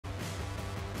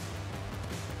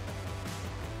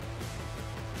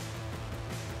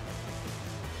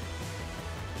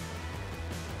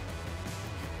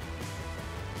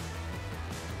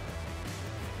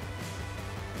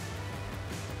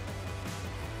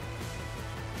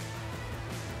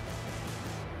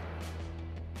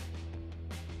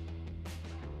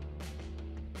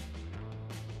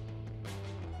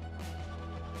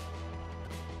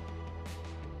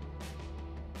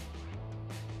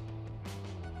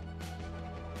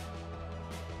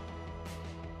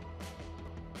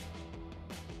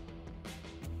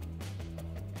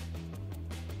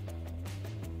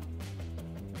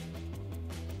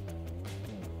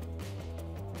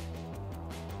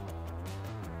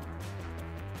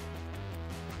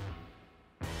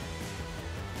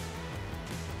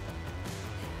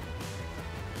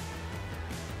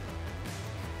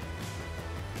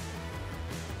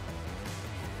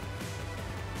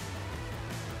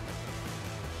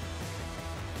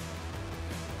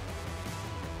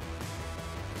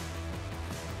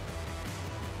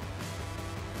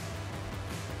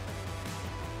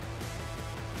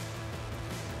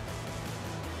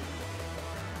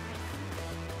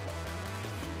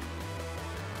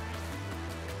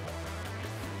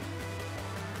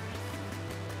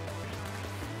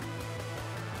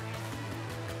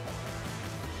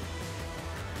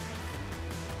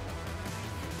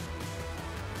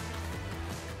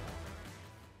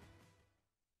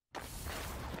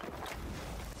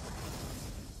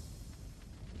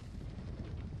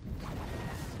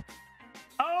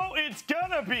it's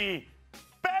gonna be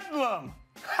Bedlam.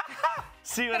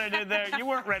 See what I did there? You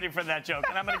weren't ready for that joke,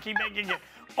 and I'm going to keep making it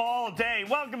all day.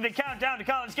 Welcome to Countdown to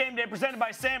College Game Day, presented by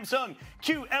Samsung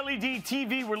QLED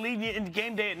TV. We're leading you into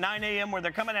Game Day at 9 a.m., where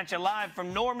they're coming at you live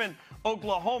from Norman,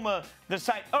 Oklahoma, the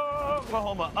site,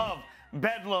 Oklahoma, of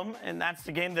Bedlam, and that's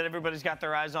the game that everybody's got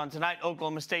their eyes on tonight,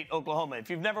 Oklahoma State, Oklahoma. If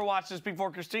you've never watched this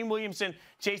before, Christine Williamson,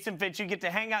 Jason Fitz, you get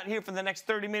to hang out here for the next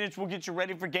 30 minutes. We'll get you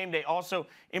ready for game day. Also,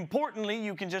 importantly,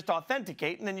 you can just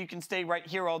authenticate, and then you can stay right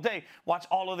here all day. Watch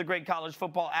all of the great college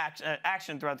football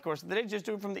action throughout the course of the day. Just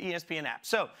do it from the ESPN app.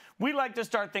 So we like to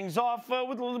start things off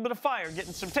with a little bit of fire,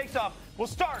 getting some takes off. We'll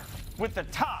start with the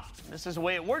top. This is the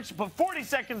way it works. You put 40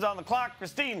 seconds on the clock.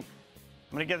 Christine,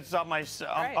 I'm going to get this off my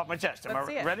chest. Am I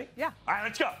ready? Yeah. All right,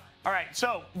 let's go. All right,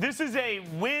 so this is a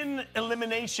win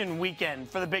elimination weekend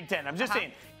for the Big Ten. I'm just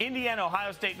saying, Indiana,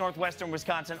 Ohio State, Northwestern,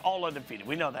 Wisconsin, all undefeated.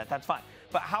 We know that. That's fine.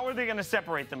 But how are they going to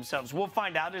separate themselves? We'll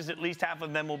find out, as at least half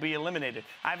of them will be eliminated.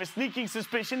 I have a sneaking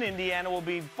suspicion Indiana will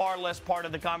be far less part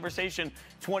of the conversation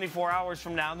 24 hours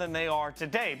from now than they are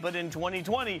today. But in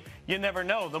 2020, you never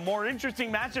know. The more interesting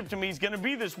matchup to me is going to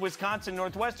be this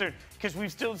Wisconsin-Northwestern, because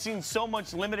we've still seen so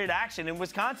much limited action. And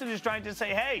Wisconsin is trying to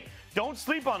say, hey, don't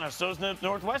sleep on us. So is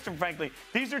Northwestern, frankly.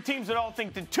 These are teams that all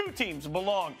think the two teams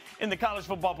belong in the college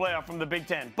football playoff from the Big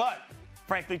Ten. But,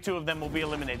 frankly, two of them will be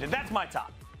eliminated. That's my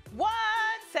top. 1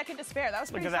 second to spare. That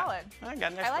was pretty solid. I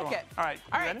got an extra I like one. it. All right.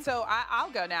 All right, so I'll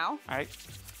go now. All right.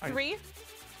 3,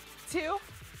 2,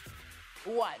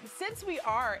 1. Since we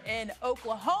are in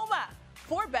Oklahoma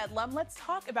for Bedlam, let's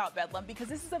talk about Bedlam, because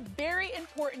this is a very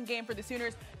important game for the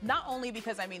Sooners, not only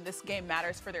because, I mean, this game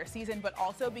matters for their season, but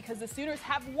also because the Sooners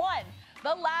have won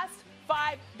the last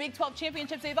 5 Big 12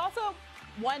 championships. They've also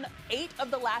won 8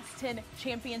 of the last 10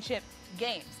 championship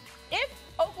games. If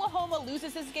Oklahoma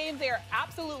loses this game, they are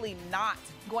absolutely not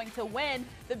going to win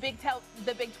the Big 12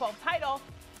 title.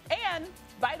 And,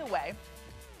 by the way,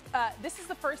 this is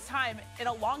the first time in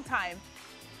a long time.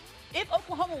 If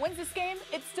Oklahoma wins this game,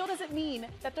 it still doesn't mean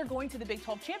that they're going to the Big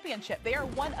 12 championship. They are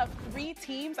one of 3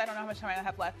 teams. I don't know how much time I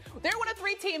have left. They're one of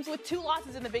 3 teams with 2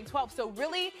 losses in the Big 12. So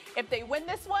really, if they win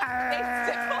this one, they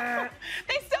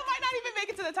still might not even make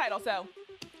it to the title. So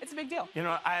it's a big deal. You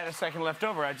know, I had a second left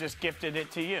over. I just gifted it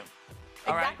to you.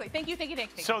 All exactly. Right? Thank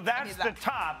you. So that's the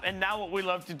top. And now what we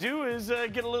love to do is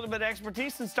get a little bit of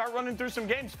expertise and start running through some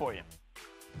games for you.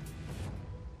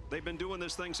 They've been doing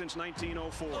this thing since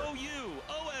 1904. OU,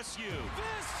 OSU.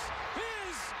 This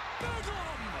is Bedlam.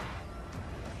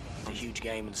 It's a huge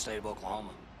game in the state of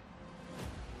Oklahoma.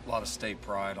 A lot of state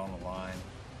pride on the line.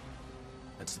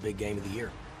 It's the big game of the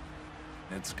year.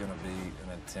 It's going to be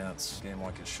an intense game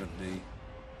like it should be.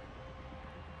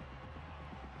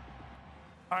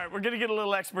 All right, we're going to get a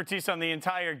little expertise on the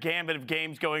entire gambit of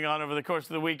games going on over the course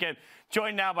of the weekend.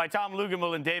 Joined now by Tom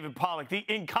Luginbill and David Pollack, the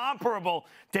incomparable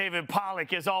David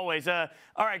Pollack, as always. All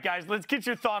right, guys, let's get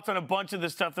your thoughts on a bunch of the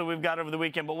stuff that we've got over the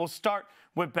weekend, but we'll start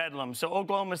with Bedlam. So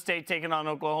Oklahoma State taking on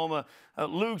Oklahoma.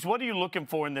 Lugs, what are you looking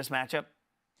for in this matchup?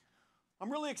 I'm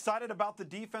really excited about the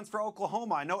defense for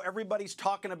Oklahoma. I know everybody's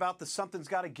talking about the something's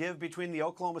got to give between the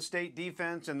Oklahoma State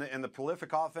defense and the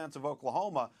prolific offense of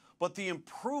Oklahoma, but the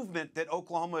improvement that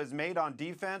Oklahoma has made on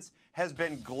defense has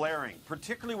been glaring,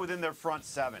 particularly within their front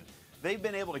 7. They've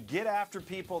been able to get after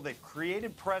people. They've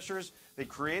created pressures. They've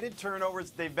created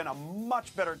turnovers. They've been a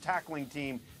much better tackling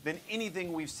team than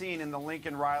anything we've seen in the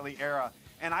Lincoln Riley era,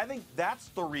 and I think that's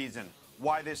the reason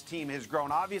why this team has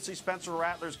grown. Obviously, Spencer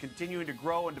Rattler's continuing to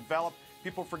grow and develop.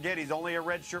 People forget he's only a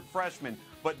redshirt freshman.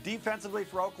 But defensively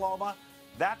for Oklahoma,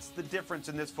 that's the difference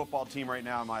in this football team right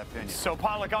now, in my opinion. So,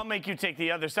 Pollack, I'll make you take the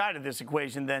other side of this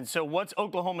equation then. So what's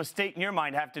Oklahoma State, in your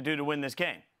mind, have to do to win this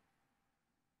game?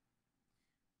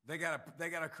 They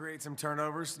gotta create some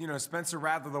turnovers. You know, Spencer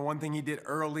Rattler, the one thing he did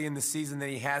early in the season that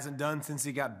he hasn't done since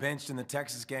he got benched in the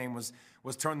Texas game was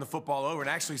turn the football over. And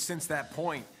actually, since that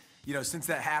point, you know, since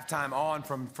that halftime on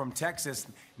from Texas,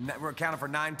 we're accounting for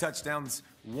 9 touchdowns,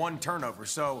 1 turnover.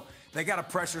 So they got to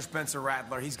pressure Spencer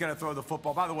Rattler. He's going to throw the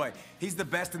football. By the way, he's the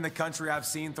best in the country I've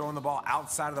seen throwing the ball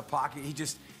outside of the pocket.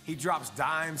 He drops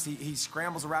dimes. He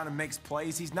scrambles around and makes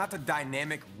plays. He's not the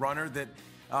dynamic runner that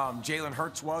Jalen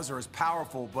Hurts was, or is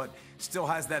powerful, but still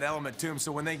has that element to him.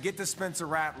 So when they get to Spencer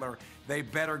Rattler, they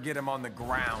better get him on the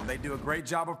ground. They do a great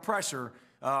job of pressure.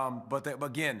 But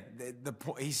again,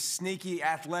 he's sneaky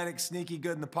athletic, sneaky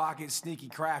good in the pocket, sneaky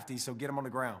crafty, so get him on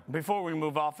the ground. Before we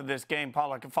move off of this game,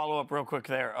 Paul, I can follow up real quick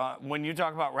there. When you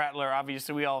talk about Rattler,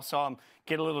 obviously we all saw him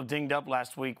get a little dinged up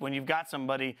last week. When you've got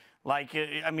somebody like,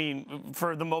 I mean,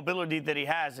 for the mobility that he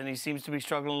has, and he seems to be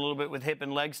struggling a little bit with hip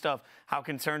and leg stuff, how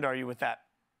concerned are you with that?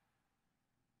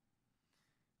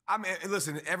 I mean,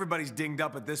 listen, everybody's dinged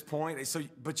up at this point,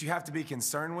 but you have to be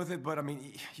concerned with it. But I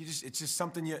mean, it's just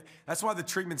something that's why the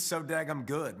treatment's so daggum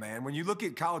good, man. When you look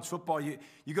at college football, you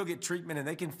go get treatment and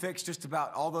they can fix just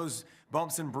about all those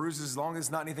bumps and bruises as long as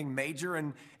it's not anything major.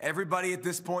 And everybody at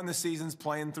this point in the season's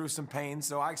playing through some pain,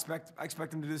 so I expect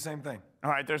them to do the same thing.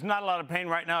 All right, there's not a lot of pain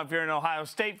right now if you're an Ohio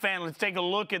State fan. Let's take a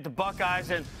look at the Buckeyes,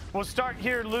 and we'll start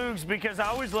here, Lugs, because I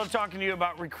always love talking to you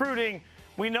about recruiting.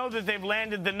 We know that they've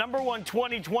landed the #1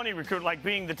 2020 recruit, like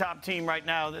being the top team right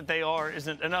now that they are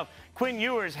isn't enough. Quinn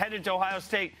Ewers headed to Ohio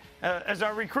State. As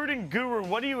our recruiting guru,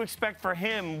 what do you expect for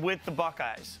him with the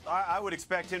Buckeyes? I would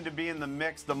expect him to be in the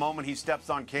mix the moment he steps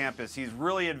on campus. He's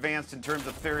really advanced in terms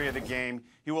of theory of the game.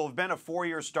 He will have been a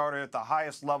 4-year starter at the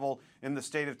highest level in the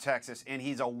state of Texas, and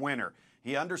he's a winner.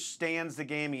 He understands the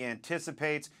game. He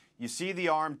anticipates. You see the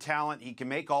arm talent. He can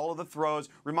make all of the throws.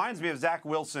 Reminds me of Zach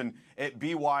Wilson at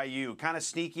BYU. Kind of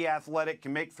sneaky athletic,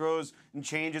 can make throws and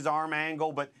change his arm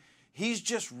angle, but he's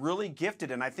just really gifted,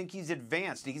 and I think he's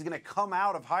advanced. He's going to come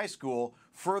out of high school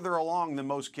further along than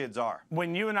most kids are.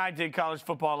 When you and I did College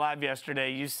Football Live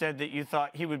yesterday, you said that you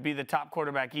thought he would be the top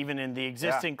quarterback even in the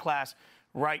existing class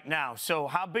right now. So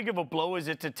how big of a blow is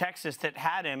it to Texas that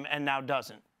had him and now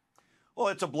doesn't? Well,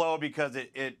 it's a blow because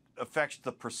it affects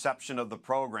the perception of the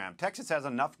program. Texas has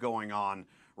enough going on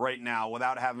right now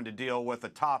without having to deal with a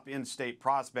top in-state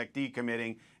prospect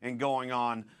decommitting and going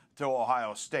on to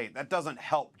Ohio State. That doesn't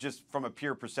help just from a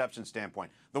pure perception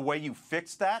standpoint. The way you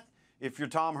fix that, if you're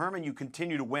Tom Herman, you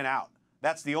continue to win out.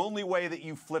 That's the only way that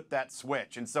you flip that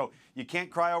switch. And so you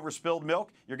can't cry over spilled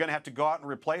milk. You're going to have to go out and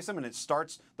replace him, and it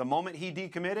starts the moment he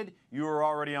decommitted, you were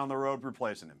already on the road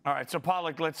replacing him. All right, so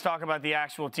Pollack, let's talk about the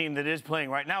actual team that is playing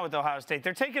right now with Ohio State.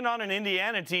 They're taking on an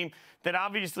Indiana team that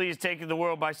obviously is taking the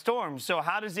world by storm. So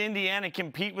how does Indiana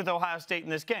compete with Ohio State in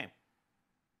this game?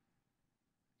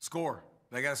 Score.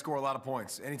 They got to score a lot of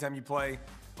points. Anytime you play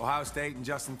Ohio State and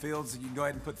Justin Fields, you can go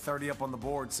ahead and put 30 up on the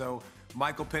board. So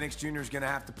Michael Penix Jr. is going to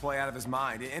have to play out of his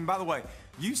mind. And by the way,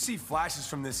 you see flashes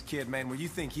from this kid, man, where you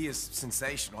think he is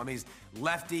sensational. I mean, he's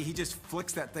lefty. He just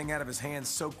flicks that thing out of his hands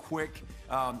so quick.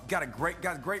 Got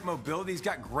great mobility. He's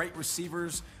got great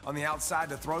receivers on the outside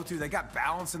to throw to. They got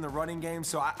balance in the running game.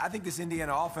 So I think this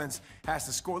Indiana offense has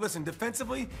to score. Listen,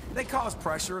 defensively, they cause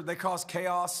pressure. They cause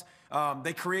chaos.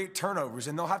 They create turnovers,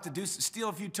 and they'll have to steal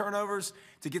a few turnovers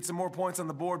to get some more points on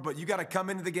the board. But you got to come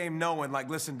into the game knowing, like,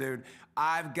 listen, dude,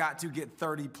 I've got to get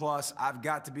 30 plus. I've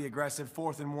got to be aggressive.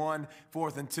 4th and 1,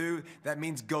 4th and 2. That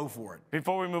means go for it.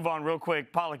 Before we move on, real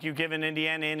quick, Pollack, you giving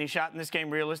Indiana any shot in this game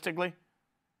realistically?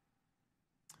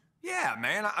 Yeah,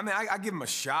 man. I mean, I give them a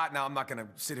shot. Now, I'm not going to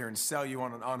sit here and sell you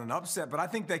on an upset, but I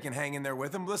think they can hang in there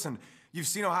with them. Listen, you've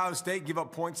seen Ohio State give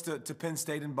up points to Penn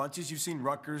State in bunches. You've seen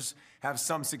Rutgers have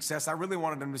some success. I really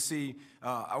wanted them to see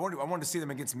I wanted to see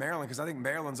them against Maryland because I think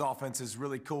Maryland's offense is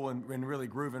really cool and really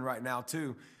grooving right now,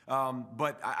 too.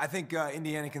 But I think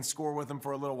Indiana can score with them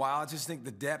for a little while. I just think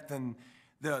the depth and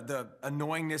the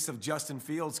annoyingness of Justin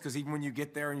Fields, because even when you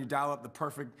get there and you dial up the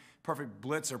perfect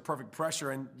blitz or perfect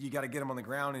pressure, and you got to get him on the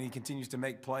ground, and he continues to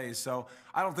make plays. So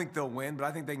I don't think they'll win, but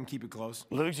I think they can keep it close.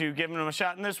 Luke, you giving them a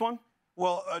shot in this one?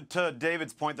 Well, to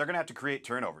David's point, they're going to have to create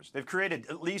turnovers. They've created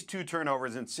at least 2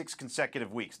 turnovers in 6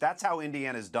 consecutive weeks. That's how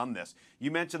Indiana's done this.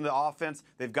 You mentioned the offense.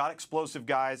 They've got explosive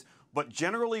guys. But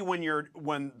generally,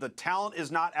 when the talent is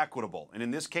not equitable, and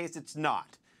in this case it's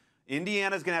not,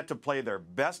 Indiana's going to have to play their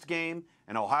best game,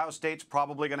 and Ohio State's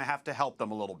probably going to have to help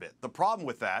them a little bit. The problem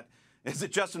with that is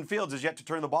that Justin Fields has yet to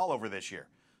turn the ball over this year.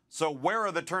 So where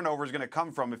are the turnovers going to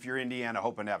come from if you're Indiana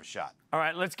hoping to have a shot? All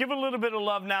right, let's give a little bit of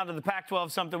love now to the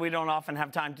Pac-12, something we don't often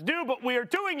have time to do, but we are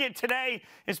doing it today.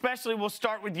 Especially, we'll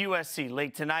start with USC.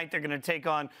 Late tonight, they're going to take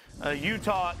on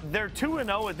Utah. They're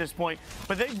 2-0 at this point,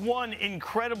 but they've won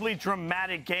incredibly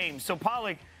dramatic games. So,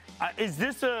 Pollack, is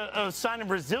this a sign of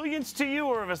resilience to you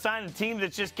or of a sign of a team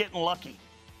that's just getting lucky?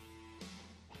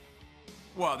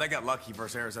 Well, they got lucky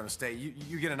versus Arizona State.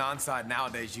 You get an onside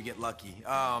nowadays, you get lucky.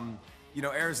 You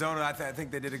know, Arizona, I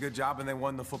think they did a good job, and they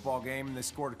won the football game, and they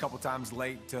scored a couple times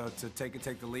late to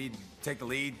take the lead,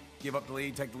 give up the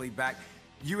lead, take the lead back.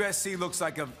 USC looks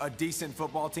like a decent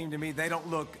football team to me. They don't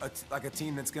look like a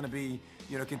team that's going to be,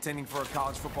 you know, contending for a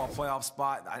college football playoff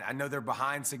spot. I know they're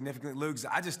behind significantly. Lugs,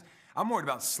 I'm worried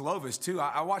about Slovis too.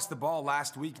 I watched the ball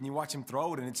last week, and you watch him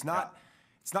throw it, and it's not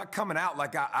coming out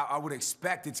like I would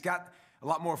expect. It's got a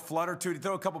lot more flutter to it. He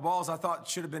threw a couple balls I thought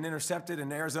should have been intercepted,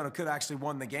 and Arizona could have actually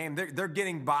won the game. They're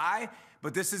getting by,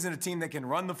 but this isn't a team that can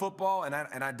run the football, and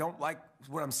I don't like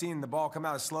what I'm seeing the ball come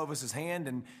out of Slovis's hand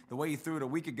and the way he threw it a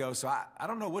week ago. So I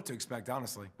don't know what to expect,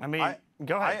 honestly. I mean,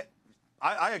 go ahead.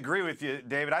 I agree with you,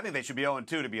 David. I think they should be 0-2,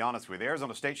 to be honest with you.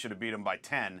 Arizona State should have beat them by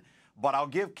 10. But I'll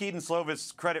give Keaton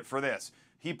Slovis credit for this.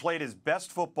 He played his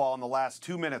best football in the last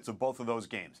 2 minutes of both of those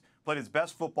games. Played his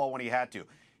best football when he had to.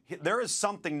 There is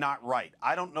something not right.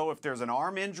 I don't know if there's an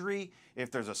arm injury, if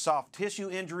there's a soft tissue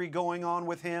injury going on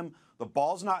with him. The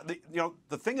ball's not,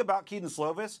 the thing about Keaton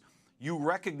Slovis, you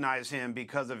recognize him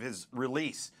because of his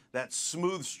release, that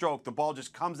smooth stroke. The ball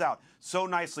just comes out so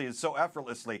nicely and so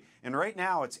effortlessly. And right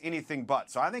now, it's anything but.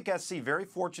 So I think SC very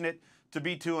fortunate to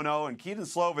be 2-0, and Keaton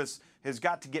Slovis has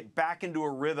got to get back into a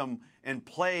rhythm and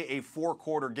play a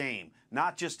 4-quarter game,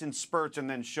 not just in spurts and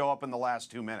then show up in the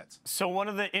last 2 minutes. So one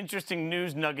of the interesting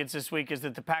news nuggets this week is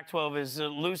that the Pac-12 is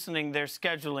loosening their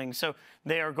scheduling. So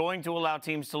they are going to allow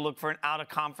teams to look for an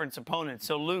out-of-conference opponent.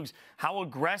 So, Lugs, how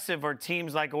aggressive are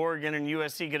teams like Oregon and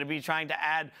USC going to be trying to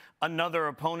add another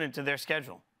opponent to their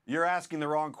schedule? You're asking the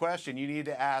wrong question. You need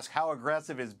to ask, how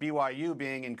aggressive is BYU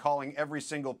being in calling every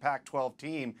single Pac-12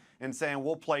 team and saying,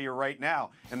 we'll play you right now?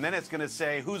 And then it's going to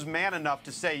say, who's man enough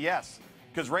to say yes?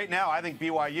 Because right now, I think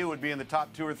BYU would be in the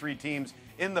top 2 or 3 teams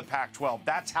in the Pac-12.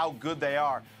 That's how good they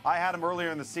are. I had them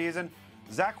earlier in the season.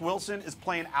 Zach Wilson is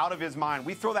playing out of his mind.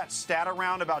 We throw that stat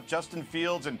around about Justin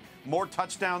Fields and more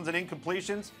touchdowns and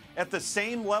incompletions at the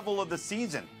same level of the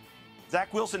season.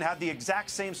 Zach Wilson had the exact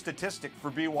same statistic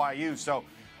for BYU. So,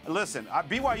 listen,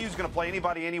 BYU is going to play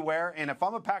anybody anywhere, and if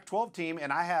I'm a Pac-12 team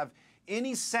and I have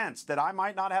any sense that I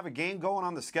might not have a game going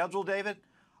on the schedule, David,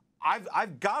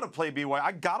 I've got to play BYU.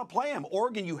 I've got to play them.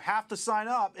 Oregon, you have to sign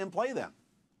up and play them.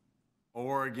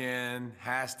 Oregon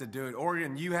has to do it.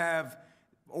 Oregon,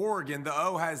 the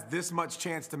O has this much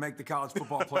chance to make the college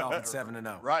football playoff at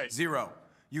 7-0. Right. 0.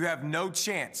 You have no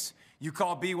chance. You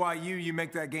call BYU, you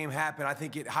make that game happen. I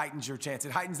think it heightens your chance.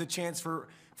 It heightens the chance for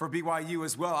BYU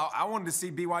as well. I wanted to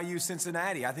see BYU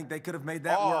Cincinnati. I think they could have made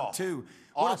that work too.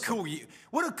 What awesome. a cool year.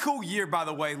 What a cool year, by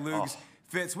the way, Lugs.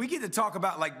 Fitz, we get to talk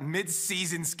about like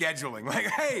mid-season scheduling. Like,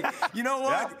 hey, you know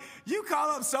what? Yeah. You call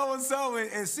up so-and-so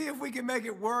and see if we can make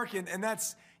it work. And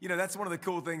that's, that's one of the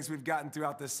cool things we've gotten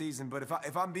throughout this season. But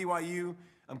if I'm BYU,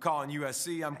 I'm calling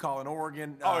USC. I'm calling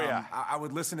Oregon. I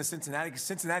would listen to Cincinnati because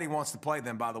Cincinnati wants to play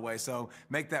them, by the way. So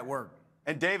make that work.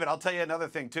 And, David, I'll tell you another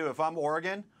thing, too. If I'm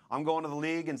Oregon, I'm going to the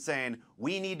league and saying,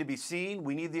 we need to be seen.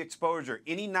 We need the exposure.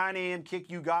 Any 9 a.m.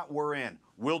 kick you got, we're in.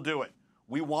 We'll do it.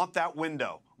 We want that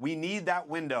window. We need that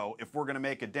window if we're going to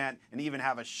make a dent and even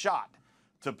have a shot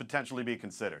to potentially be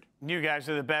considered. You guys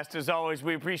are the best, as always.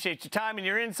 We appreciate your time and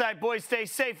your insight. Boys, stay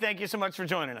safe. Thank you so much for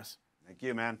joining us. Thank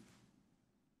you, man.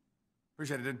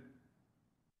 Appreciate it, dude.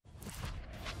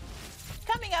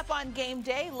 Coming up on Game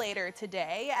Day later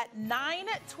today at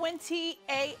 9:20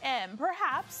 a.m.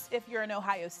 Perhaps if you're an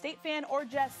Ohio State fan or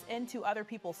just into other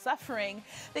people suffering,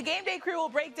 the Game Day crew will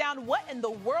break down what in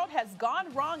the world has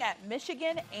gone wrong at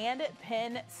Michigan and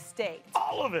Penn State.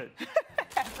 All of it.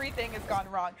 Everything has gone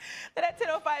wrong. Then at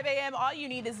 10:05 a.m., all you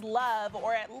need is love,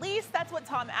 or at least that's what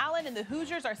Tom Allen and the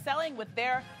Hoosiers are selling with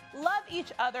their love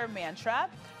each other mantra.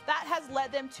 That has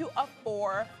led them to a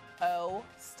 4-0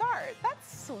 start.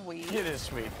 That's sweet. It is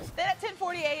sweet. Then at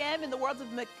 10:40 a.m. in the world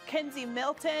of Mackenzie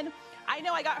Milton, I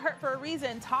know I got hurt for a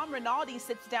reason. Tom Rinaldi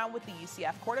sits down with the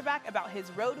UCF quarterback about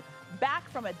his road back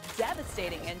from a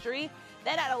devastating injury.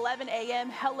 Then at 11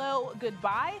 a.m., hello,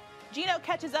 goodbye. Gino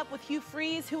catches up with Hugh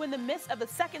Freeze, who in the midst of a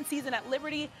second season at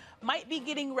Liberty might be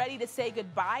getting ready to say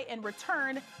goodbye and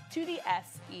return to the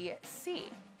SEC.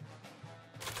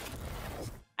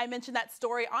 I mentioned that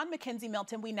story on Mackenzie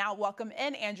Milton. We now welcome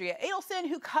in Andrea Adelson,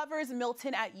 who covers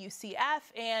Milton at UCF,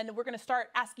 and we're going to start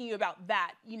asking you about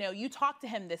that. You talked to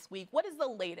him this week. What is the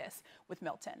latest with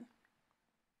Milton?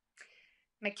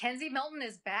 Mackenzie Milton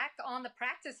is back on the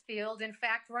practice field, in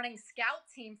fact, running scout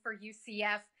team for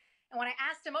UCF. And when I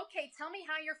asked him, okay, tell me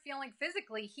how you're feeling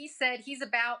physically, he said he's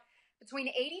about between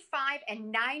 85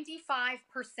 and 95%.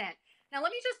 Now,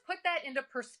 let me just put that into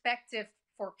perspective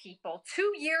for people.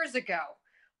 2 years ago,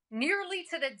 nearly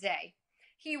to the day,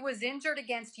 he was injured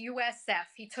against USF.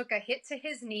 He took a hit to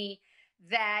his knee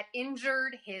that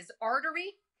injured his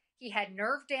artery. He had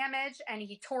nerve damage and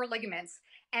he tore ligaments.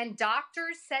 And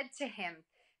doctors said to him,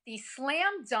 the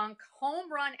slam dunk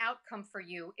home run outcome for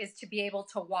you is to be able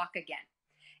to walk again.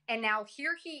 And now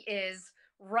here he is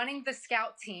running the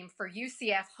scout team for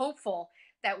UCF, hopeful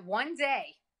that one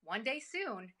day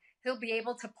soon, he'll be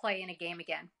able to play in a game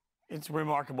again. It's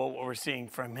remarkable what we're seeing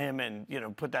from him, and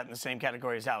put that in the same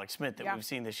category as Alex Smith that we've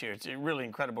seen this year. It's a really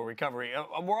incredible recovery.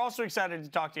 We're also excited to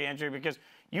talk to you, Andrea, because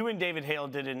you and David Hale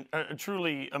did a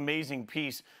truly amazing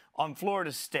piece on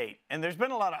Florida State. And there's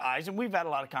been a lot of eyes, and we've had a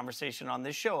lot of conversation on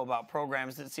this show about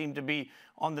programs that seem to be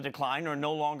on the decline or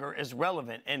no longer as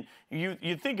relevant. And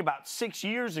you think about 6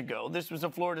 years ago, this was a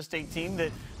Florida State team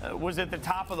that was at the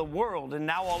top of the world, and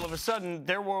now all of a sudden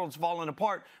their world's fallen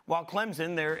apart, while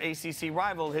Clemson, their ACC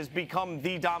rival, has become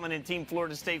the dominant team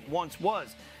Florida State once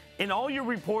was. In all your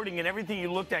reporting and everything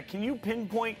you looked at, can you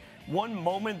pinpoint one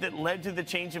moment that led to the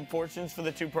change in fortunes for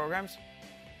the two programs?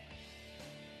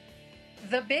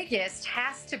 The biggest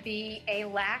has to be a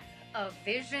lack of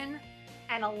vision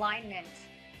and alignment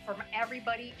from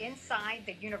everybody inside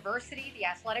the university, the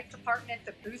athletic department,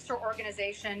 the booster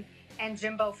organization, and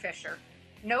Jimbo Fisher.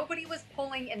 Nobody was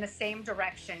pulling in the same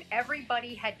direction.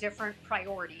 Everybody had different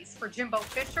priorities. For Jimbo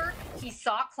Fisher, he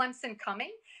saw Clemson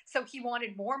coming, so he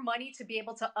wanted more money to be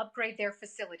able to upgrade their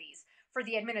facilities. For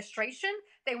the administration,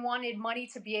 they wanted money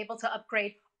to be able to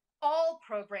upgrade all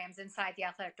programs inside the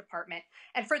athletic department.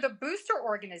 And for the booster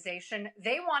organization,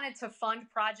 they wanted to fund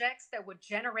projects that would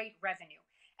generate revenue.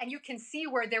 And you can see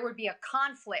where there would be a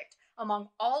conflict among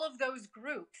all of those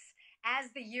groups. As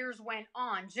the years went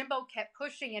on, Jimbo kept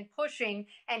pushing and pushing,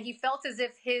 and he felt as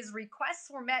if his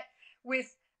requests were met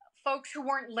with folks who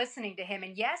weren't listening to him.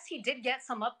 And yes, he did get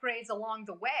some upgrades along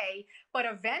the way, but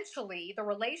eventually the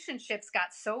relationships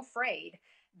got so frayed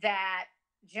that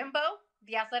Jimbo,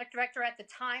 the athletic director at the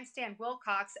time, Stan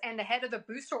Wilcox, and the head of the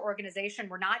booster organization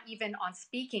were not even on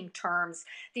speaking terms.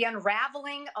 The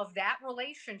unraveling of that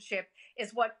relationship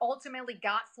is what ultimately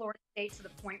got Florida State to the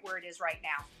point where it is right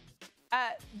now.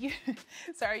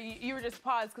 Sorry, you were just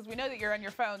paused because we know that you're on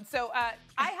your phone. So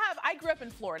I grew up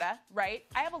in Florida, right?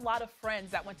 I have a lot of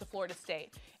friends that went to Florida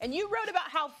State. And you wrote about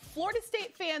how Florida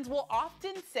State fans will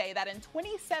often say that in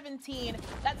 2017,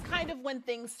 that's kind of when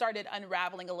things started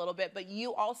unraveling a little bit. But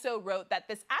you also wrote that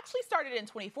this actually started in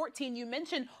 2014. You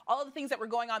mentioned all of the things that were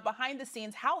going on behind the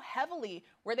scenes. How heavily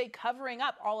were they covering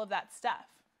up all of that stuff?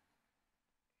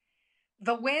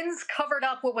 The wins covered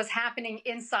up what was happening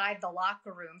inside the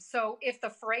locker room. So if the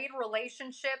frayed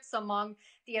relationships among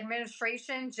the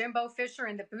administration, Jimbo Fisher,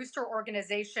 and the booster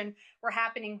organization were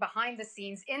happening behind the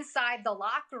scenes, inside the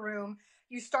locker room,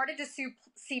 you started to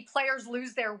see players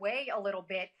lose their way a little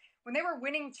bit. When they were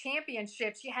winning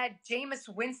championships, you had Jameis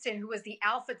Winston, who was the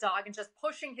alpha dog and just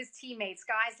pushing his teammates,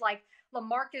 guys like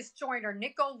LaMarcus Joyner,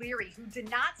 Nick O'Leary, who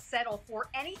did not settle for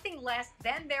anything less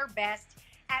than their best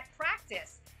at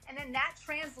practice. And then that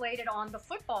translated on the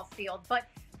football field. But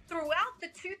throughout the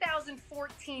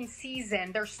 2014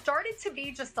 season, there started to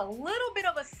be just a little bit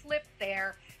of a slip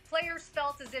there. Players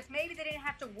felt as if maybe they didn't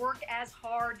have to work as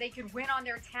hard. They could win on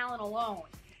their talent alone.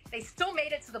 They still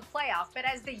made it to the playoff. But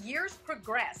as the years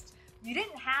progressed, you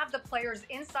didn't have the players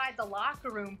inside the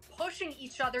locker room pushing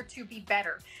each other to be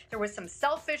better. There was some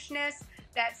selfishness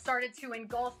that started to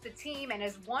engulf the team. And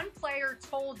as one player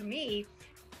told me,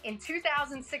 in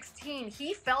 2016,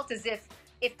 he felt as if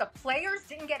the players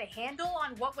didn't get a handle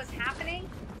on what was happening,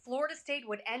 Florida State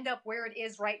would end up where it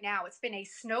is right now. It's been a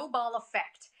snowball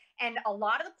effect. And a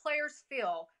lot of the players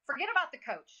feel, forget about the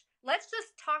coach. Let's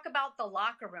just talk about the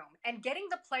locker room and getting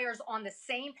the players on the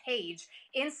same page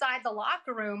inside the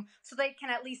locker room so they can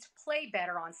at least play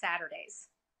better on Saturdays.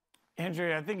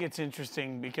 Andrea, I think it's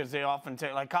interesting because they often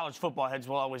tell, like college football heads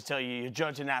will always tell you, you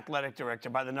judge an athletic director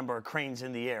by the number of cranes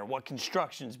in the air, what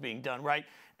construction's being done, right?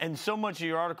 And so much of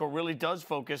your article really does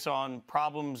focus on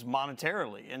problems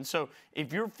monetarily. And so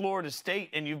if you're Florida State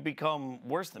and you've become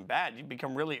worse than bad, you've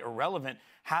become really irrelevant,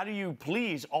 how do you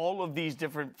please all of these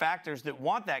different factors that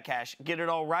want that cash, get it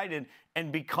all righted,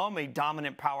 and become a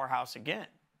dominant powerhouse again?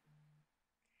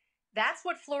 That's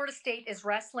what Florida State is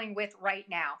wrestling with right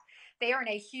now. They are in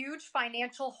a huge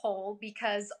financial hole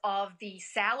because of the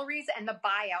salaries and the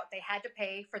buyout they had to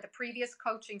pay for the previous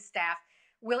coaching staff,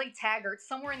 Willie Taggart,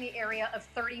 somewhere in the area of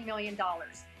 $30 million.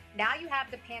 Now you have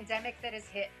the pandemic that has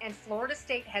hit, and Florida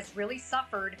State has really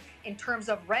suffered in terms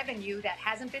of revenue that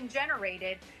hasn't been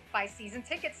generated by season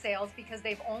ticket sales because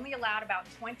they've only allowed about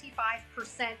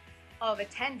 25% of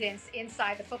attendance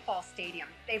inside the football stadium.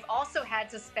 They've also had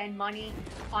to spend money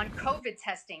on COVID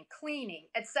testing, cleaning,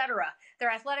 etc. Their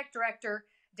athletic director,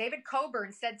 David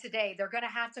Coburn, said today they're going to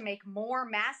have to make more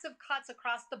massive cuts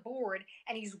across the board,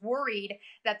 and he's worried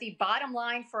that the bottom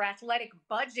line for athletic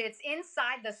budgets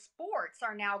inside the sports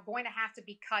are now going to have to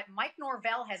be cut. Mike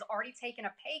Norvell has already taken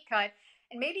a pay cut,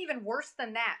 and maybe even worse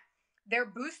than that, their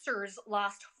boosters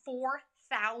lost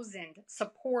 4,000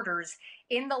 supporters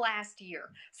in the last year.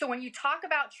 So when you talk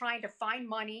about trying to find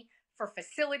money for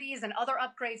facilities and other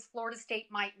upgrades Florida State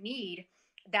might need,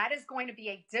 that is going to be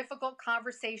a difficult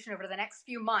conversation over the next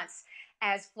few months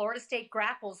as Florida State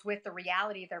grapples with the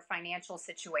reality of their financial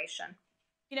situation.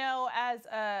 You know, as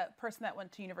a person that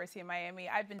went to University of Miami,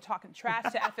 I've been talking trash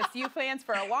to FSU fans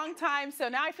for a long time, so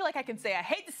now I feel like I can say, I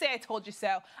hate to say I told you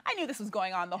so. I knew this was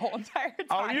going on the whole entire time.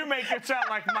 Oh, you make it sound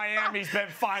like Miami's been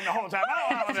fine the whole time.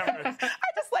 Oh, whatever it is. I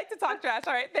just like to talk trash.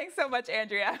 All right, thanks so much,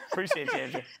 Andrea. Appreciate you,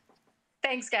 Andrea.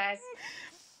 Thanks, guys.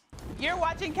 You're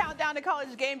watching Countdown to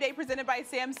College Game Day presented by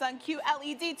Samsung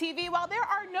QLED TV. While there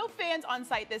are no fans on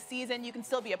site this season, you can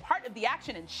still be a part of the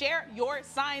action and share your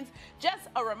signs. Just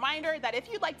a reminder that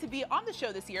if you'd like to be on the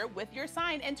show this year with your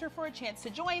sign, enter for a chance to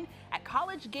join at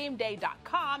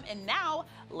collegegameday.com. And now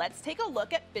let's take a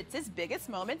look at Fitz's biggest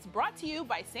moments, brought to you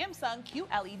by Samsung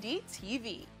QLED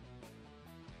TV.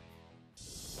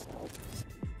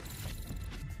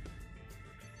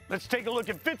 Let's take a look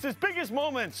at Fitz's biggest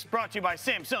moments, brought to you by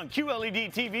Samsung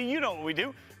QLED TV. You know what we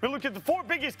do. We look at the 4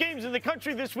 biggest games in the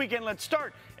country this weekend. Let's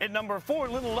start at number 4,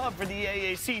 little love for the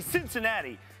AAC.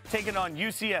 Cincinnati taking on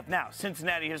UCF. Now,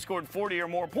 Cincinnati has scored 40 or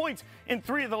more points in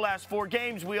 3 of the last 4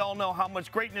 games. We all know how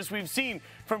much greatness we've seen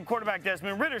from quarterback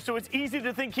Desmond Ridder, so it's easy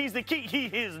to think he's the key. He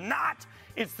is not.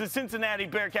 It's the Cincinnati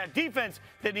Bearcat defense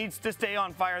that needs to stay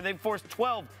on fire. They've forced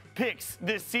 12 picks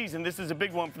this season. This is a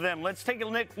big one for them. Let's take a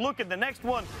look at the next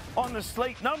one on the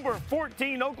slate. Number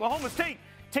 14, Oklahoma State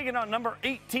taking on number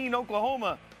 18,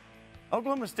 Oklahoma.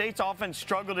 Oklahoma State's offense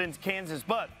struggled in Kansas,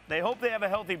 but they hope they have a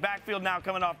healthy backfield now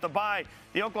coming off the bye.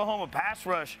 The Oklahoma pass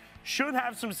rush should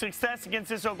have some success against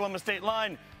this Oklahoma State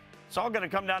line. It's all going to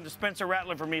come down to Spencer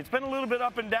Rattler for me. It's been a little bit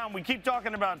up and down. We keep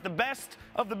talking about the best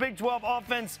of the Big 12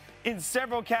 offense in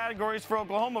several categories for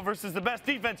Oklahoma versus the best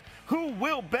defense. Who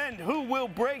will bend? Who will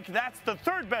break? That's the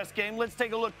 3rd best game. Let's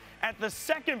take a look at the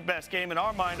 2nd best game in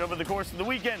our mind over the course of the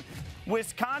weekend.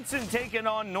 Wisconsin taking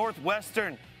on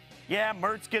Northwestern. Yeah,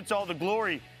 Mertz gets all the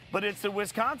glory, but it's the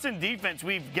Wisconsin defense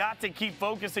we've got to keep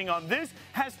focusing on. This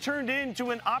has turned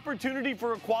into an opportunity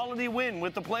for a quality win.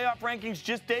 With the playoff rankings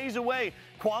just days away,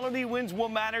 quality wins will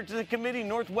matter to the committee.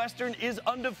 Northwestern is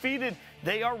undefeated.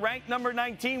 They are ranked number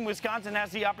 19. Wisconsin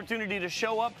has the opportunity to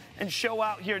show up and show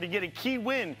out here to get a key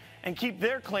win and keep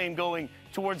their claim going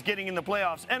towards getting in the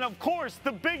playoffs. And of course,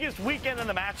 the biggest weekend in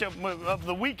the matchup of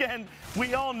the weekend,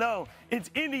 we all know it's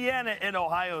Indiana and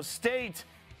Ohio State.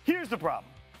 Here's the problem.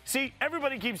 See,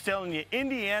 everybody keeps telling you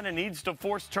Indiana needs to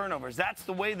force turnovers. That's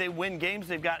the way they win games.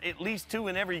 They've got at least 2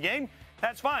 in every game.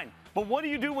 That's fine. But what do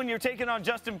you do when you're taking on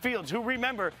Justin Fields, who,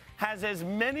 remember, has as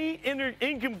many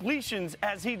incompletions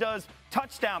as he does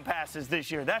touchdown passes this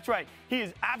year? That's right. He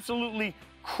is absolutely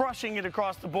crushing it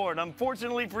across the board.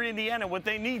 Unfortunately for Indiana, what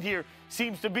they need here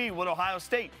seems to be what Ohio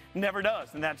State never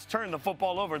does, and that's turn the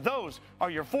football over. Those are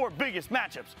your 4 biggest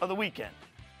matchups of the weekend.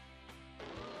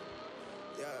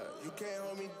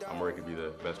 I'm working to be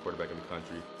the best quarterback in the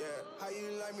country. Yeah, how you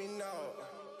like me now?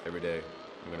 Every day,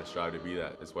 I'm going to strive to be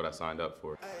that. It's what I signed up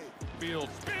for. Field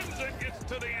spins and gets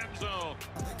to the end zone.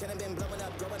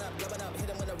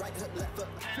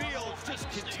 Fields just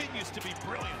continues to be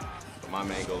brilliant. But my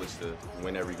main goal is to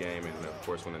win every game and, of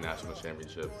course, win the national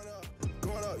championship.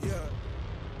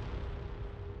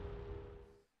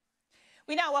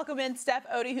 We now welcome in Steph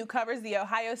Otey, who covers the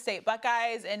Ohio State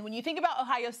Buckeyes. And when you think about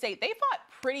Ohio State, they fought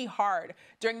pretty hard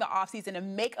during the offseason to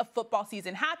make a football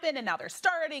season happen, and now they're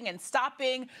starting and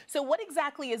stopping. So what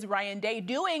exactly is Ryan Day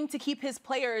doing to keep his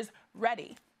players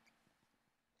ready?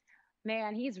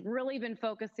 Man, he's really been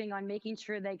focusing on making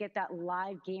sure they get that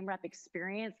live game rep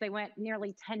experience. They went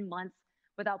nearly 10 months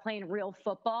without playing real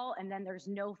football, and then there's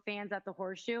no fans at the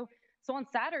Horseshoe. So on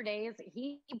Saturdays,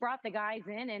 he brought the guys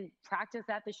in and practiced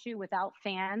at the Shoe without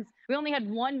fans. We only had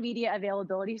 1 media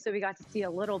availability, so we got to see a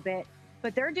little bit.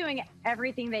 But they're doing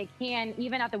everything they can,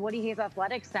 even at the Woody Hayes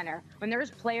Athletic Center. When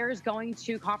there's players going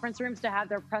to conference rooms to have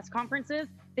their press conferences,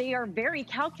 they are very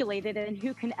calculated in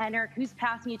who can enter, who's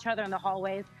passing each other in the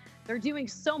hallways. They're doing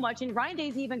so much, and Ryan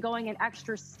Day's even going an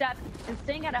extra step and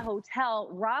staying at a hotel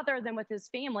rather than with his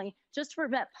family just to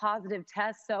prevent positive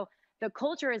tests. So the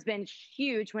culture has been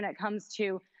huge when it comes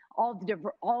to all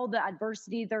the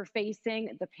adversity they're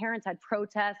facing. The parents had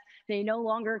protests. They no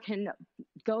longer can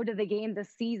go to the game this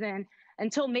season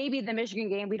until maybe the Michigan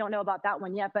game. We don't know about that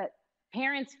one yet, but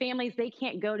parents, families, they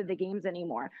can't go to the games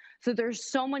anymore. So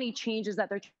there's so many changes that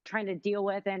they're trying to deal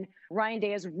with. And Ryan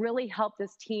Day has really helped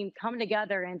this team come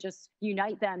together and just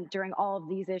unite them during all of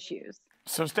these issues.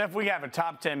 So, Steph, we have a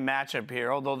top 10 matchup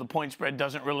here, although the point spread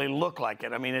doesn't really look like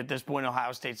it. I mean, at this point,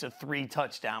 Ohio State's a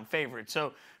 3-touchdown favorite.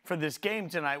 So, for this game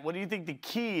tonight, what do you think the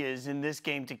key is in this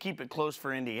game to keep it close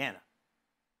for Indiana?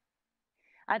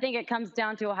 I think it comes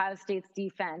down to Ohio State's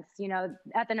defense. You know,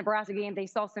 at the Nebraska game, they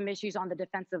saw some issues on the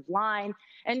defensive line.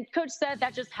 And Coach said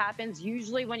that just happens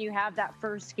usually when you have that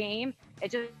first game.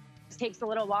 It just takes a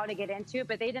little while to get into it,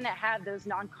 but they didn't have those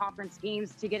non-conference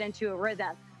games to get into a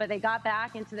rhythm. But they got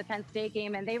back into the Penn State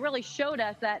game, and they really showed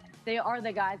us that they are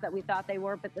the guys that we thought they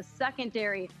were. But the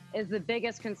secondary is the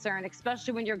biggest concern,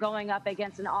 especially when you're going up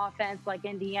against an offense like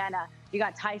Indiana. You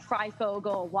got Ty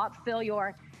Freifogel, Whop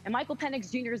Philyor, and Michael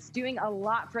Penix Jr. is doing a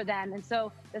lot for them. And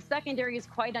so the secondary is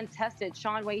quite untested.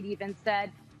 Shaun Wade even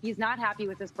said he's not happy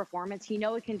with his performance. He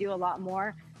knows he can do a lot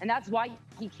more. And that's why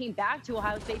he came back to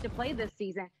Ohio State to play this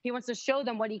season. He wants to show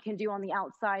them what he can do on the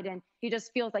outside, and he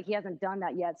just feels like he hasn't done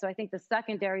that yet. So I think the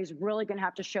secondary is really going to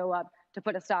have to show up to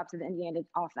put a stop to the Indiana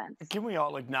offense. Can we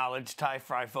all acknowledge Ty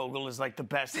Freifogel is like the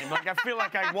best name? Like, I feel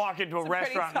like I walk into a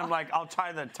restaurant and I'm like, I'll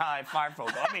try the Ty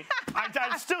Freifogel. I mean,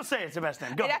 I'd still say it's the best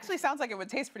name. Go ahead. Actually sounds like it would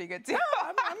taste pretty good, too.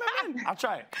 I'm in. I'll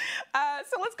try it.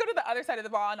 So let's go to the other side of the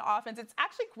ball on offense. It's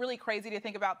actually really crazy to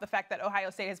think about the fact that Ohio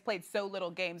State has played so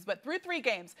little games. But through 3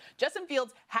 games, Justin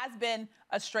Fields has been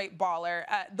a straight baller.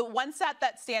 The one stat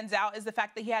that stands out is the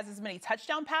fact that he has as many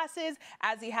touchdown passes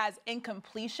as he has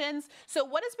incompletions. So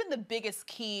what has been the biggest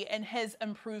key in his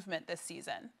improvement this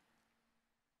season?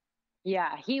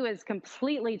 Yeah, he was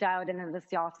completely dialed into this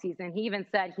offseason. He even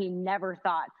said he never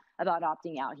thought about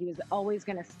opting out. He was always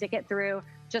going to stick it through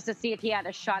just to see if he had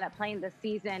a shot at playing this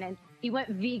season. And he went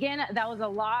vegan. That was a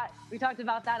lot. We talked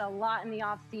about that a lot in the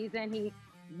offseason. He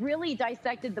really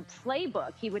dissected the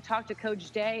playbook. He would talk to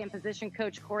Coach Day and position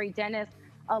coach Corey Dennis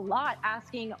a lot,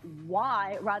 asking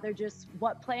why rather just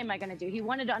what play am I going to do. He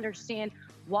wanted to understand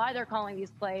why they're calling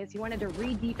these plays. He wanted to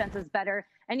read defenses better,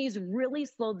 and he's really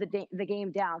slowed the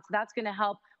game down. So that's going to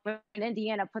help when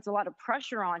Indiana puts a lot of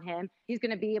pressure on him. He's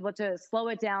going to be able to slow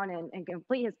it down and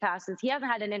complete his passes. He hasn't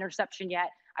had an interception yet.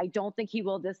 I don't think he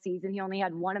will this season. He only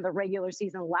had one in the regular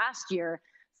season last year.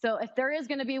 So if there is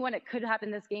going to be one, it could happen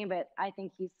this game, but I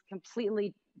think he's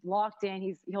completely locked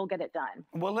in. He'll get it done.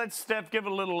 Well, let's, Steph, give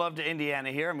a little love to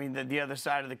Indiana here. I mean, the other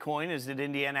side of the coin is that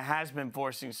Indiana has been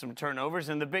forcing some turnovers,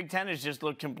 and the Big Ten has just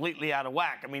looked completely out of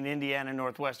whack. I mean, Indiana,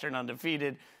 Northwestern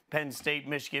undefeated, Penn State,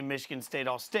 Michigan State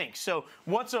all stinks. So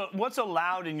what's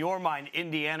allowed, in your mind,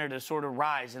 Indiana to sort of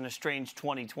rise in a strange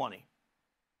 2020?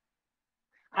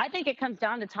 I think it comes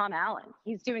down to Tom Allen.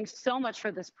 He's doing so much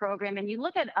for this program. And you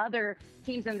look at other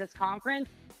teams in this conference,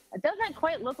 it doesn't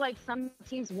quite look like some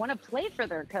teams want to play for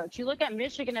their coach. You look at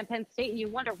Michigan and Penn State and you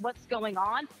wonder what's going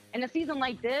on. In a season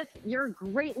like this, you're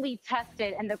greatly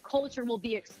tested and the culture will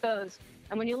be exposed.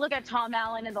 And when you look at Tom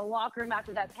Allen in the locker room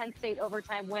after that Penn State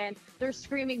overtime win, they're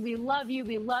screaming, "We love you,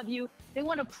 we love you." They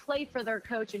want to play for their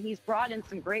coach, and he's brought in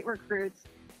some great recruits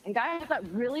and guys that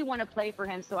really want to play for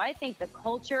him. So I think the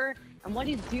culture and what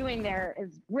he's doing there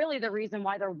is really the reason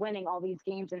why they're winning all these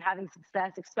games and having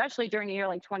success, especially during a year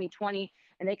like 2020,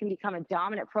 and they can become a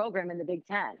dominant program in the Big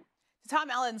Ten. To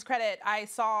Tom Allen's credit, I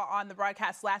saw on the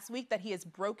broadcast last week that he has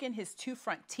broken his 2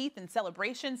 front teeth in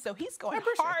celebration, so he's going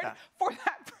hard for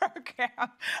that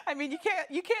program. I mean,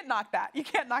 you can't knock that. You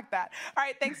can't knock that. All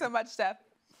right, thanks so much, Steph.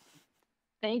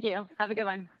 Thank you. Have a good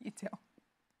one. You too.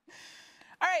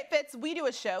 All right, Fitz, we do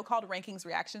a show called Rankings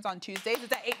Reactions on Tuesdays.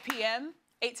 It's at 8 p.m.,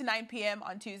 8 to 9 p.m.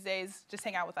 on Tuesdays. Just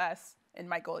hang out with us and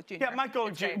Mike Golick Jr. Yeah, Mike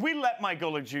Golick Jr. We let Mike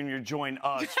Golick Jr. join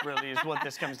us, really, is what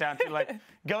this comes down to. Like,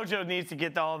 Gojo needs to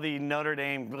get all the Notre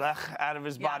Dame out of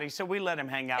his body, so we let him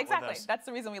hang out with us. Exactly. That's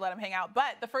the reason we let him hang out.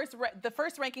 But the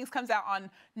first rankings comes out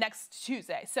on next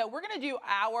Tuesday. So we're going to do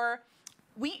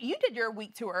you did your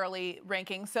week too early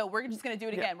ranking, so we're just going to do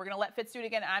it again. We're going to let Fitz do it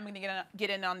again, and I'm going to get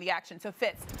in on the action. So,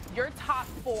 Fitz, your top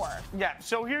 4. Yeah,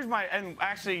 so here's and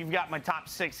actually you've got my top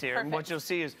 6 here. Perfect. And what you'll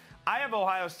see is I have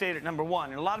Ohio State at number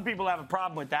 1. And a lot of people have a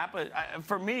problem with that, but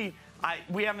for me,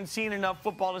 we haven't seen enough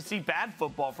football to see bad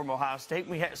football from Ohio State.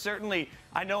 Certainly,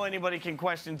 I know anybody can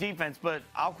question defense, but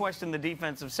I'll question the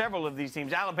defense of several of these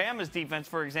teams. Alabama's defense,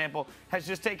 for example, has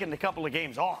just taken a couple of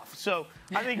games off. So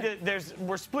I think that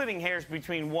we're splitting hairs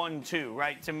between 1 and 2,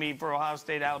 right, to me, for Ohio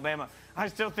State, Alabama. I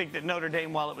still think that Notre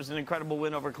Dame, while it was an incredible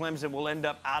win over Clemson, will end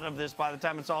up out of this by the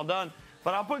time it's all done.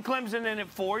 But I'll put Clemson in at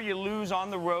 4. You lose on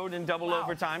the road in double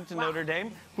overtime to Notre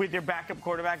Dame with your backup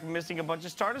quarterback missing a bunch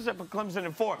of starters. I put Clemson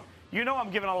at 4. You know I'm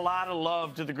giving a lot of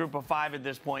love to the group of 5 at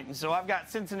this point. And so I've got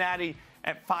Cincinnati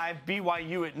at 5,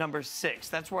 BYU at number 6.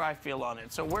 That's where I feel on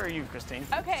it. So where are you, Christine?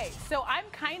 Okay, so I'm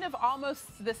kind of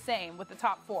almost the same with the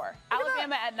top 4.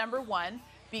 Alabama at number 1.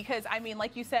 Because, I mean,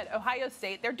 like you said, Ohio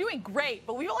State, they're doing great,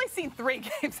 but we've only seen 3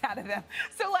 games out of them.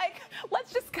 So, like,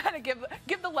 let's just kind of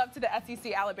give the love to the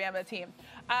SEC Alabama team.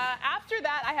 After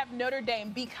that, I have Notre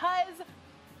Dame because,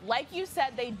 like you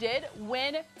said, they did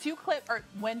win to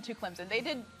Clemson. They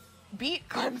did beat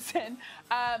Clemson.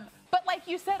 But like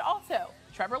you said also,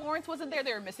 Trevor Lawrence wasn't there.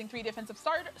 They were missing 3 defensive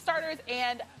starters.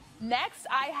 And next,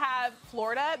 I have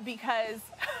Florida because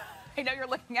I know you're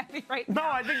looking at me right No,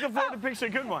 now. I think the Florida pick's a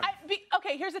good one.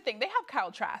 Okay, here's the thing. They have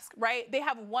Kyle Trask, right? They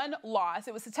have one loss.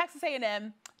 It was to Texas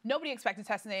A&M. Nobody expected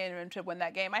Texas A&M to win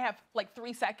that game. I have like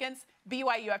 3 seconds.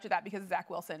 BYU after that because of Zach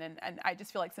Wilson, and I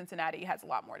just feel like Cincinnati has a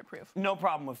lot more to prove. No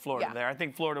problem with Florida there. I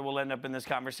think Florida will end up in this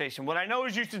conversation. What I know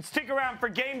is you should stick around for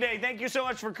Game Day. Thank you so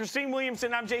much for Christine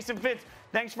Williamson. I'm Jason Fitz.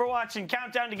 Thanks for watching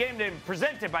Countdown to Game Day,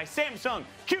 presented by Samsung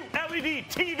QLED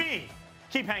TV.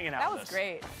 Keep hanging out with us. That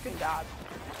was great. Good job.